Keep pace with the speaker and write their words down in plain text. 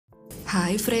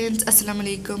Hi friends,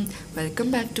 Assalamualaikum. Welcome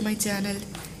back to my channel.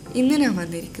 ഇന്ന് ഞാൻ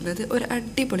വന്നിരിക്കുന്നത് ഒരു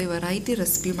അടിപൊളി വെറൈറ്റി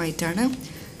റെസിപ്പിയുമായിട്ടാണ്.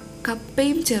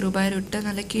 കപ്പയും ചെറുപയറും ഇട്ട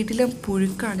നല്ല കിടിലം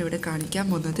പുഴുക്കാണ് ഇവിടെ കാണിക്കാൻ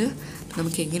പോകുന്നത്.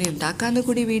 നമുക്ക് എങ്ങനെ ഉണ്ടാക്കാമെന്ന്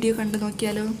കൂടി വീഡിയോ കണ്ടു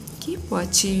നോക്കിയാലോ. Keep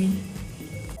watching.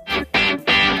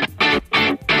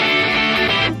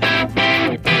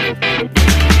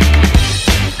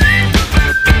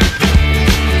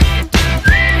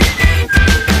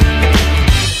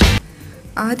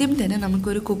 ആദ്യം തന്നെ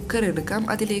നമുക്കൊരു കുക്കർ എടുക്കാം.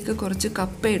 അതിലേക്ക് കുറച്ച്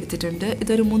കപ്പ എടുത്തിട്ടുണ്ട്.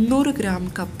 ഇതൊരു 300 ഗ്രാം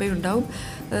കപ്പയുണ്ടാവും.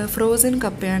 ഫ്രോസൺ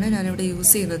കപ്പയാണ് ഞാനിവിടെ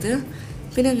യൂസ് ചെയ്യുന്നത്.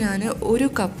 പിന്നെ ഞാൻ ഒരു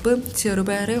കപ്പ്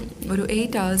ചെറുപയർ ഒരു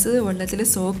 8 hours വെള്ളത്തിൽ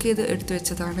സോക്ക് ചെയ്ത് എടുത്തു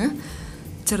വെച്ചതാണ്.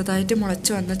 ചെറുതായിട്ട്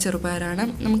മുളച്ച് വന്ന ചെറുപയറാണ്.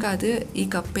 നമുക്കത് ഈ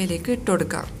കപ്പയിലേക്ക് ഇട്ട്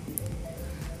കൊടുക്കാം.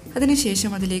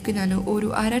 അതിനുശേഷം അതിലേക്ക് ഞാൻ ഒരു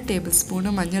 1/2 ടേബിൾ സ്പൂൺ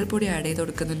മഞ്ഞൾപ്പൊടി ആഡ് ചെയ്ത്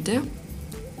കൊടുക്കുന്നുണ്ട്.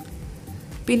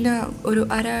 പിന്നെ ഒരു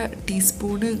 1/2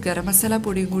 ടീസ്പൂൺ ഗരം മസാല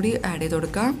പൊടിയും കൂടി ആഡ് ചെയ്ത്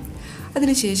കൊടുക്കാം.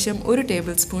 അതിനുശേഷം 1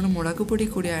 ടേബിൾ സ്പൂൺ മുളക് പൊടി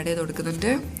കൂടി ആഡ് ചെയ്ത്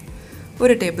കൊടുക്കുന്നുണ്ട്.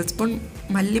 1 ടേബിൾ സ്പൂൺ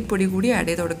മല്ലിപ്പൊടി കൂടി ആഡ്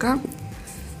ചെയ്ത് കൊടുക്കാം.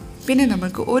 പിന്നെ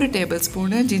നമുക്ക് 1 table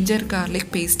spoon ginger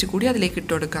garlic paste കൂടി അതിലേക്ക്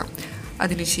ഇട്ട് കൊടുക്കാം.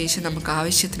 അതിനുശേഷം നമുക്ക്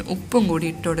ആവശ്യത്തിന് ഉപ്പും കൂടി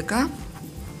ഇട്ട് കൊടുക്കാം.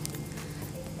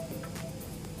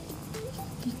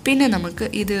 പിന്നെ നമുക്ക്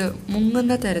ഇത്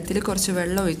മുങ്ങുന്ന തരത്തിൽ കുറച്ച്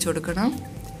വെള്ളം ഒഴിച്ചു കൊടുക്കണം.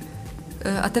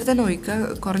 അത്ര തന്നെ ഒഴിക്കുക,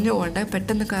 കുറഞ്ഞു പോകണ്ട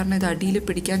പെട്ടെന്ന്, കാരണം ഇത് അടിയിൽ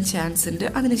പിടിക്കാൻ ചാൻസ് ഉണ്ട്.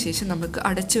 അതിനുശേഷം നമുക്ക്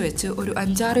അടച്ചു വെച്ച് ഒരു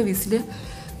 5-6 വിസിൽ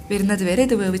വരുന്നത് വരെ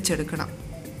ഇത് വേവിച്ചെടുക്കണം.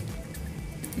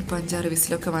 ഇപ്പോൾ 5-6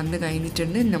 വിസിലൊക്കെ വന്ന്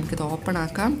കഴിഞ്ഞിട്ടുണ്ട്. ഇനി നമുക്കിത് ഓപ്പൺ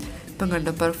ആക്കാം. ഇപ്പം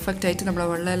കണ്ടോ, പെർഫെക്റ്റ് ആയിട്ട് നമ്മളെ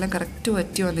വെള്ളമെല്ലാം കറക്റ്റ്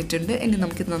വറ്റി വന്നിട്ടുണ്ട്. ഇനി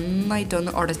നമുക്കിത്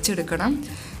നന്നായിട്ടൊന്ന് ഉടച്ചെടുക്കണം.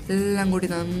 എല്ലാം കൂടി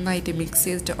നന്നായിട്ട് മിക്സ്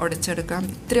ചെയ്തിട്ട് ഉടച്ചെടുക്കാം.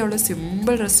 ഇത്രയുള്ള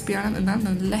സിമ്പിൾ റെസിപ്പിയാണ്, എന്നാൽ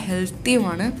നല്ല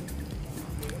ഹെൽത്തിയുമാണ്.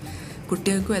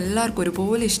 കുട്ടികൾക്കും എല്ലാവർക്കും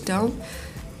ഒരുപോലെ ഇഷ്ടമാവും.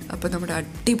 അപ്പോൾ നമ്മുടെ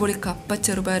അടിപൊളി കപ്പ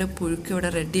ചെറുപയർ പുഴുക്ക് ഇവിടെ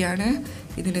റെഡിയാണ്.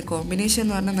 ഇതിന് കോമ്പിനേഷൻ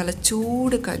എന്ന് പറഞ്ഞാൽ നല്ല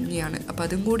ചൂട് കഞ്ഞിയാണ്. അപ്പോൾ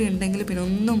അതും കൂടി ഉണ്ടെങ്കിൽ പിന്നെ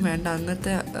ഒന്നും വേണ്ട,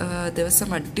 അന്നത്തെ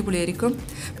ദിവസം അടിപൊളിയായിരിക്കും.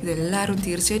 ഇതെല്ലാവരും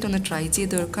തീർച്ചയായിട്ടും ഒന്ന് ട്രൈ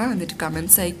ചെയ്ത് നോക്കുക. എന്നിട്ട്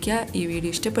കമൻറ്റ്സ് അയയ്ക്കുക. ഈ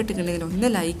വീഡിയോ ഇഷ്ടപ്പെട്ടിട്ടുണ്ടെങ്കിൽ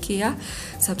ഒന്ന് ലൈക്ക് ചെയ്യുക,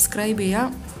 സബ്സ്ക്രൈബ്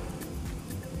ചെയ്യുക.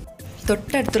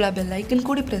 തൊട്ടടുത്തുള്ള ബെല്ലൈക്കൺ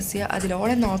കൂടി പ്രസ് ചെയ്യുക. അതിൽ ഓൾ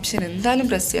എന്ന ഓപ്ഷൻ എന്തായാലും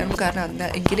പ്രസ് ചെയ്യണം,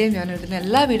 കാരണം എങ്കിലേ ഞാൻ ഇടുന്ന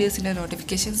എല്ലാ വീഡിയോസിൻ്റെ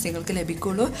നോട്ടിഫിക്കേഷൻസ് നിങ്ങൾക്ക്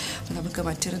ലഭിക്കുള്ളൂ. അപ്പോൾ നമുക്ക്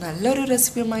മറ്റൊരു നല്ലൊരു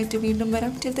റെസിപ്പിയുമായിട്ട് വീണ്ടും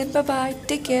വരാം. Till then bye,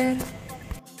 take care.